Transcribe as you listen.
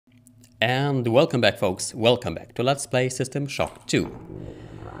And welcome back, folks. Welcome back to Let's Play System Shock 2.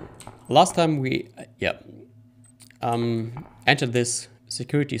 Last time we, entered this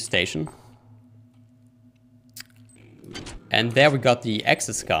security station. And there we got the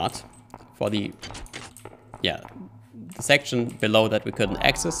access card for the section below that we couldn't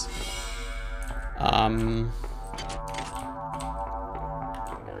access. And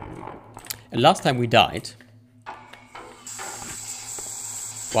last time we died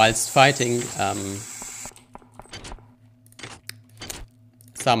whilst fighting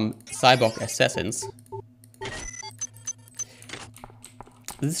some cyborg assassins.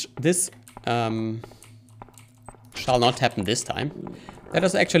 This shall not happen this time. Let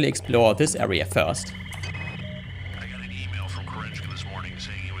us actually explore this area first. I got an email from Korenchka this morning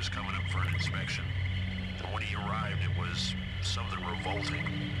saying he was coming up for an inspection. And when he arrived, it was something revolting.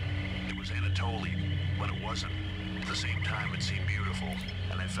 It was Anatoly, but it wasn't. At the same time, it seemed beautiful,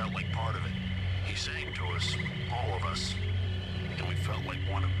 and I felt like part of it. He sang to us, all of us, and we felt like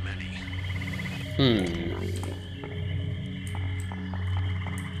one of many.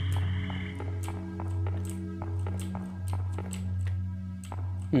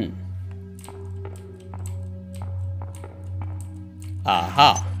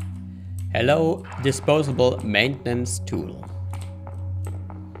 Aha. Hello, disposable maintenance tool.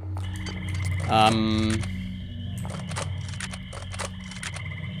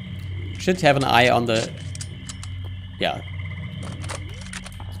 Should have an eye on the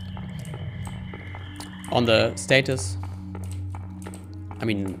on the status. I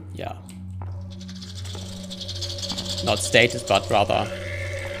mean, not status, but rather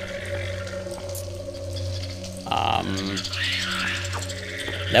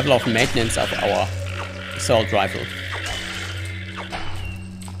level of maintenance of our assault rifle.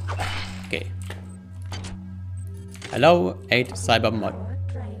 Okay. Hello, 8 cyber modules.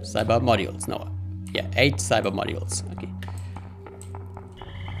 No, 8 cyber modules. Okay.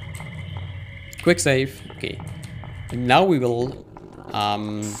 Quick save. Okay. And now we will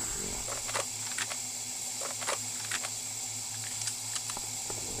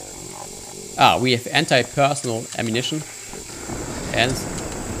we have anti-personnel ammunition and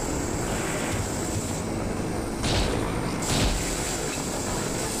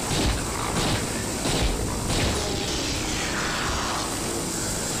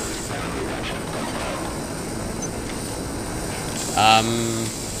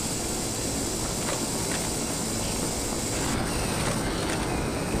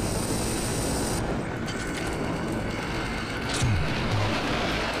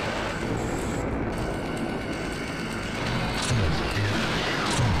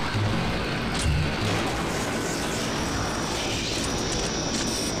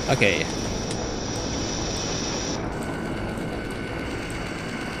okay.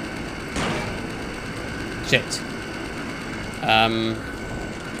 Shit.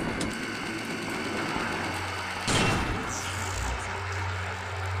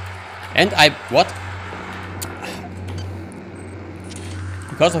 And what?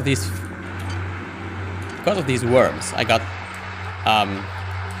 Because of these worms, I got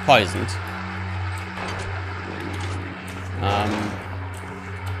poisoned.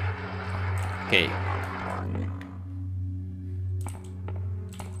 Okay.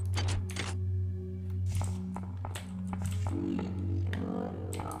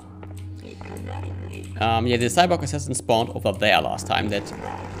 The cyborg assassin spawned over there last time. That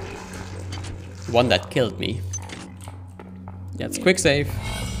one that killed me. That's quick save.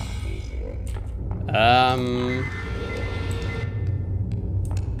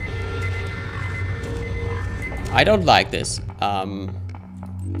 I don't like this. I'm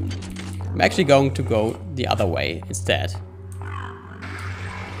actually going to go the other way instead.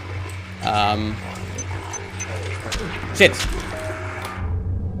 Shit.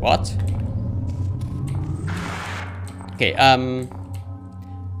 What? Okay,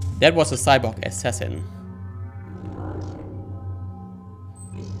 that was a cyborg assassin.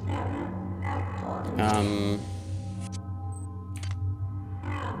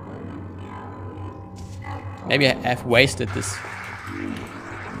 Maybe I have wasted this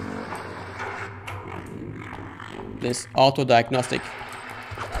auto-diagnostic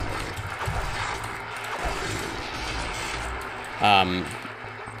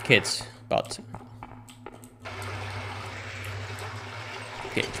kit, but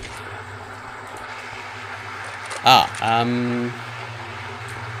okay.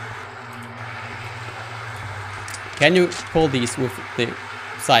 Can you pull these with the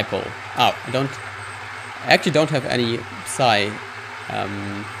psi pole? Oh, I actually don't have any psi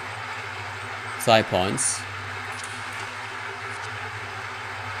points.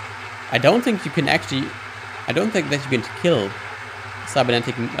 I don't think you can actually... I don't think that you can kill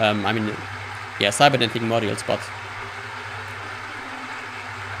cybernetic... cybernetic modules, but...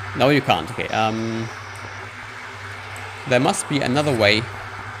 No, you can't. Okay, there must be another way.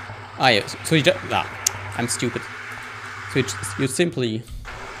 Ah, yeah, so you just... I'm stupid. So you simply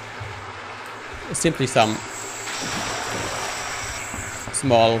some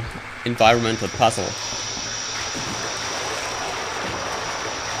small environmental puzzle.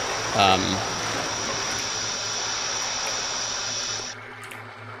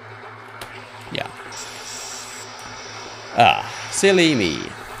 Yeah. Silly me.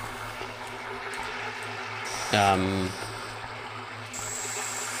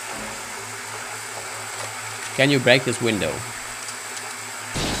 Can you break this window?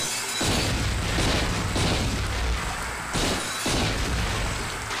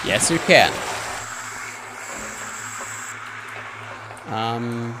 Yes, you can.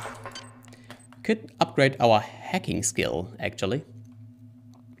 Could upgrade our hacking skill, actually.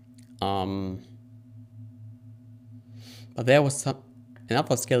 But there was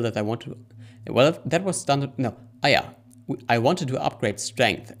another skill that I want to... Well, that was done... No. I wanted to upgrade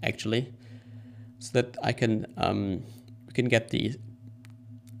strength, actually. So that I can... we can get the...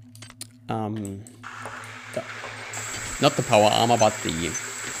 not the power armor, but the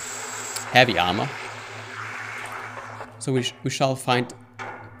heavy armor. So we shall find...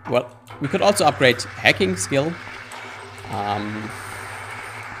 Well, we could also upgrade hacking skill.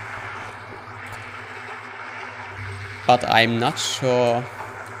 But I'm not sure.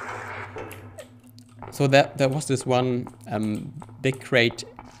 So there was this one big crate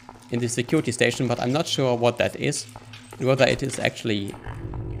in the security station, but I'm not sure what that is. Whether it is actually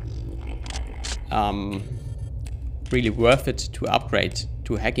really worth it to upgrade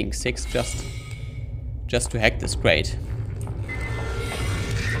to hacking 6 just to hack this crate.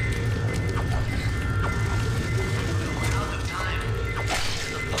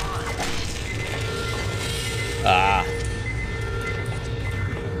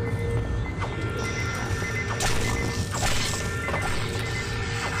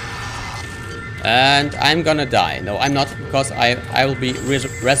 And I'm gonna die. No, I'm not, because I will be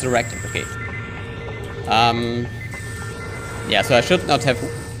resurrected. Okay. Yeah, so I should not have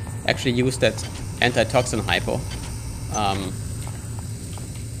actually used that antitoxin hypo.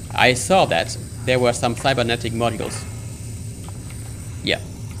 I saw that there were some cybernetic modules. Yeah.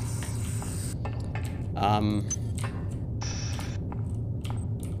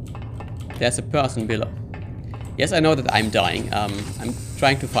 There's a person below. Yes, I know that I'm dying. I'm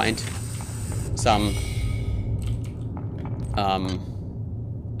trying to find some...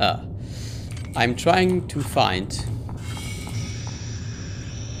 I'm trying to find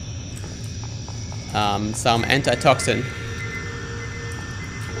some antitoxin.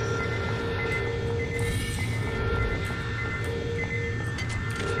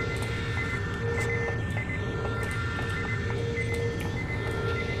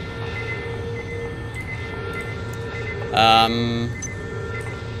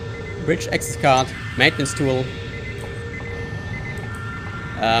 Bridge access card, maintenance tool.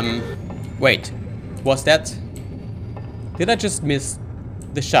 Wait, was that... Did I just miss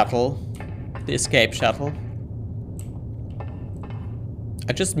the shuttle? The escape shuttle?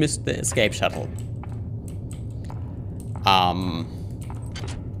 I just missed the escape shuttle.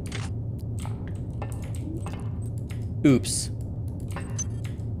 Oops.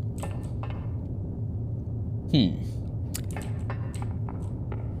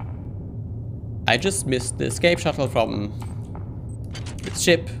 I just missed the escape shuttle from the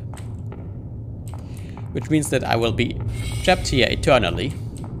ship, which means that I will be trapped here eternally.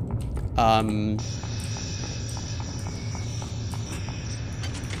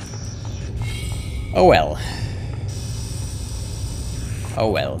 Oh well.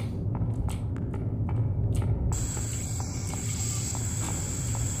 Oh well.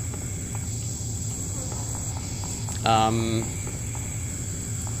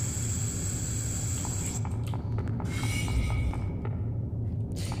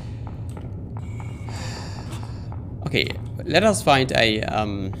 Okay, let us find a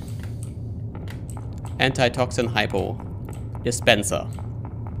antitoxin hypo dispenser.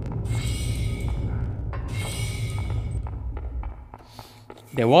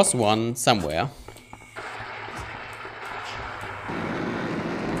 There was one somewhere.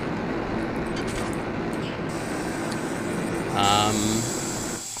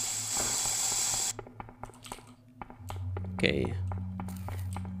 Okay.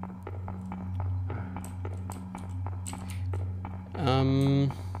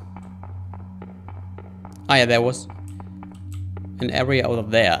 Ah, yeah, there was an area over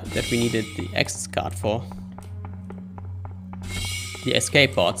there that we needed the access card for. The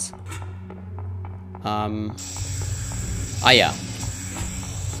escape pods. Ah yeah.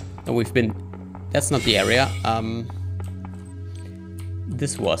 No, we've been... That's not the area.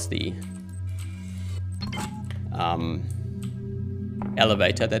 This was the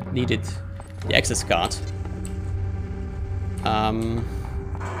elevator that needed the access card.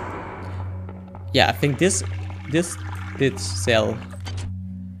 Yeah, I think this did sell.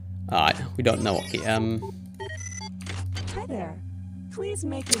 We don't know. Okay. Hi there. Please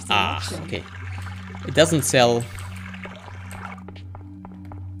make your selection. Okay. It doesn't sell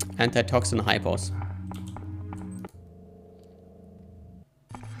antitoxin hypos.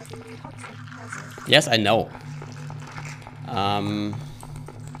 Yes, I know.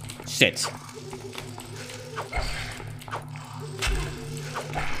 Shit.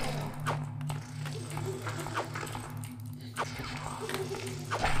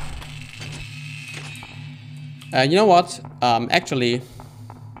 You know what? Actually,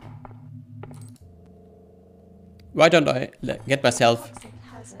 why don't I let myself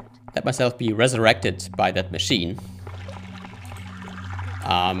be resurrected by that machine?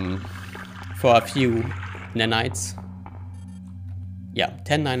 For a few nanites. Yeah,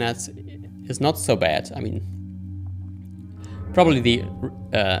 10 nanites is not so bad. I mean, probably the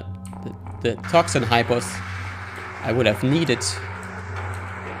toxin hypos I would have needed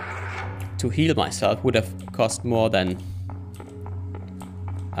to heal myself would have cost more than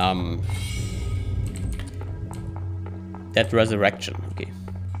that resurrection. Okay.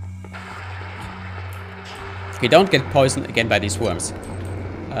 Okay, don't get poisoned again by these worms.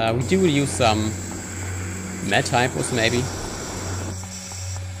 We do use some med hypos maybe.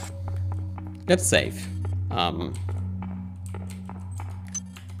 Let's save.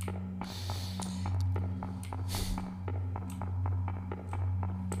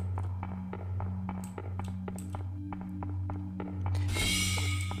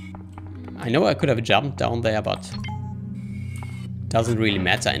 I know I could have jumped down there, but doesn't really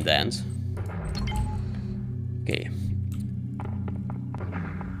matter in the end. Okay.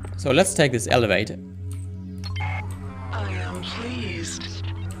 So let's take this elevator. I am pleased.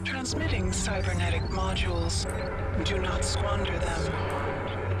 Transmitting cybernetic modules. Do not squander them.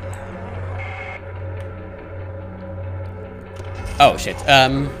 Oh shit.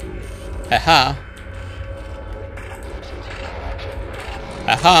 Aha.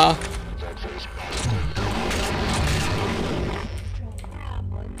 Aha.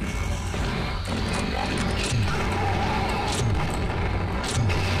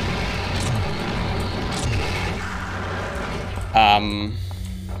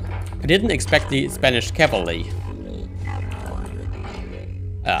 I didn't expect the Spanish cavalry.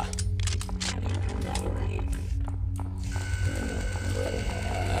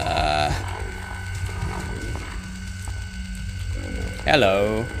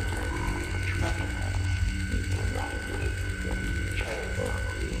 Hello.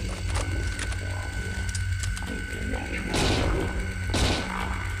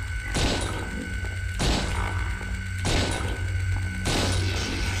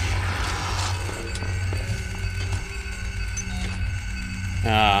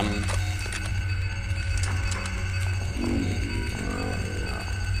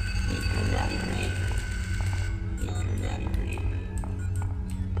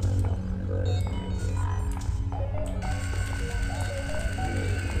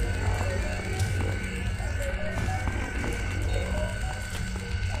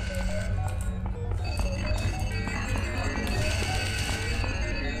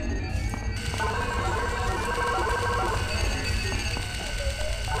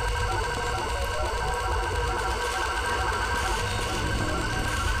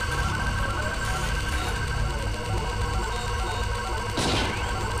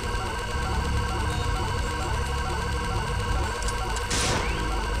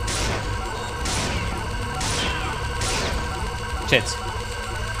 Shit.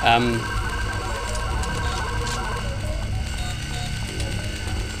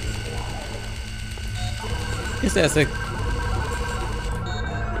 Is there a...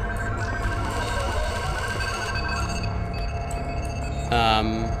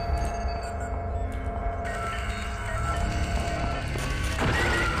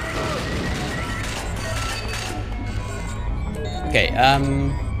 Okay,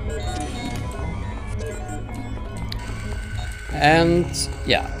 and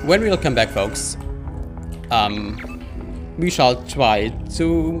yeah, when we'll come back, folks, we shall try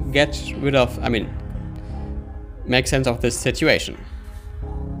to get rid of, make sense of this situation.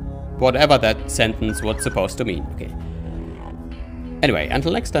 Whatever that sentence was supposed to mean. Okay. Anyway,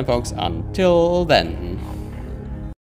 until next time, folks. Until then.